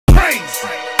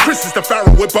Chris is the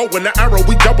pharaoh with bow and the arrow.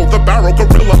 We double the barrel,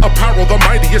 gorilla apparel, the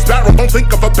mightiest barrel. Don't think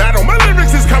of a battle, my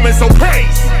lyrics is coming so crazy.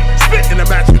 Spitting a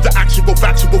match with the actual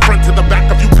factual front to the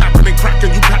back of you, capping and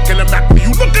cracking, you packing a Mac for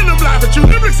you, looking them live at you.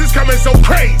 Lyrics is coming so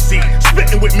crazy.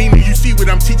 Spitting with meaning, you see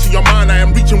what I'm teaching your mind. I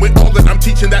am reaching with all that I'm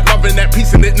teaching, that love and that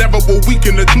peace, and it never will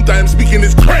weaken. The truth I am speaking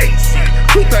is crazy.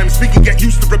 Truth I am speaking, get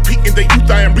used to repeating. The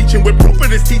youth I am reaching with proof of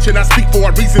this teaching. I speak for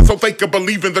a reason, so they can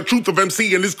believe in the truth of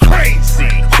MCing is crazy.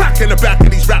 Cracking the back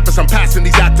of these rappers, I'm passing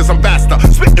these actors, I'm faster.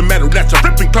 Spitting metal, that's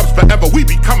ripping clubs forever. We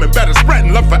becoming better,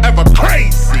 spreading love forever.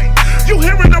 Crazy. You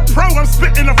hearing a pro, I'm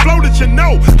spitting a flow that you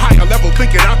know. Higher level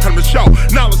thinking outcome to show.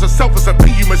 Knowledge of self is a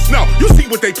thing you must know. You see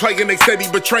what they playing, they steady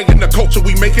betraying the culture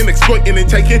we making, exploiting and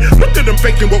taking. Look at them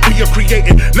faking what we are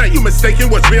creating. Now you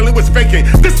mistaken what's real and what's faking.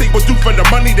 This ain't what do for the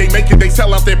money they making. They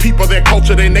sell out their people, their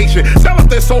culture, their nation. Sell out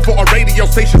their soul for a radio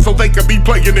station so they can be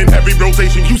playing in heavy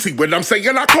rotation. You see what I'm saying?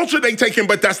 Our culture they taking,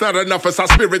 but that's not enough. It's our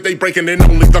spirit they breaking, and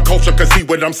only the culture can see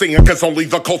what I'm saying, cause only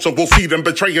the culture will see them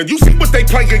betraying. You see what they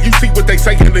playing, you see what they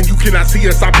saying, and you cannot see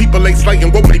us. Our people ain't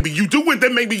slaying. Well, maybe you do, and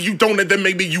then maybe you don't, and then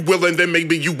maybe you will, and then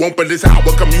maybe you won't. But it's our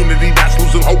community that's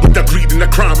losing hope with the greed and the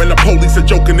crime, and the police are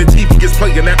joking. The TV is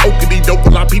playing that okey doke. A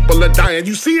lot of people are dying.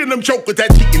 You seeing them joke with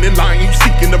that cheating and lying. You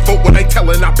seeking the vote when they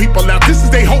telling our people now this is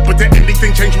they hope, but did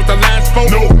anything change with the last vote?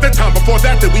 No. The time before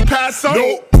that did we pass on?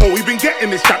 No. Oh, we've been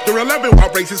getting this chapter 11 while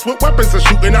racists with weapons are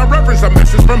shooting. I reverence a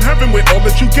message from heaven with all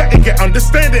that you get and get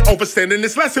understanding, overstanding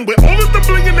this lesson with all of the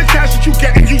bling and the cash that you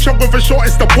get, and you choking for sure.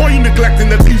 It's the boy you neglecting,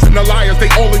 the thieves and the liars, they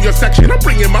all in your section. I'm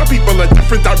bringing my people a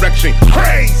different direction.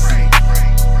 Crazy.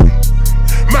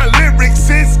 My lyrics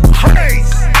is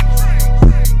crazy.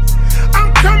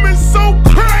 I'm coming so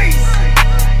crazy.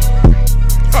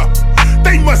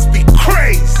 They must be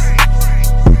crazy.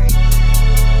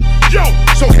 Yo,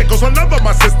 so here goes another,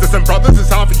 my sisters and brothers.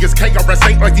 It's obvious KRS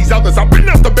ain't like these others. I've been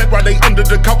out the bed while they under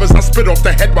the covers. I spit off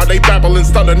the head while they babble and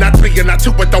stutter. Not 3 and not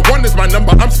 2, but the 1 is my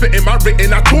number. I'm spitting my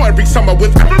written. I tour every summer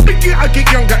with every year I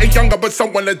get younger and younger. But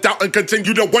someone to doubt and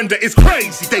continue to wonder is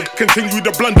crazy. They continue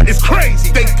to blunder, it's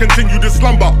crazy. They continue to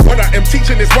slumber. What I am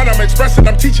teaching is what I'm expressing.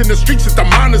 I'm teaching the streets that the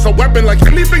mind is a weapon. Like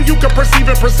anything you can perceive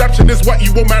in perception is what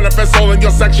you will manifest all in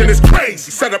your section. It's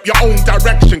crazy. Set up your own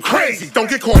direction. Crazy. Don't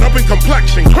get caught up in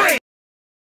complexion. Crazy.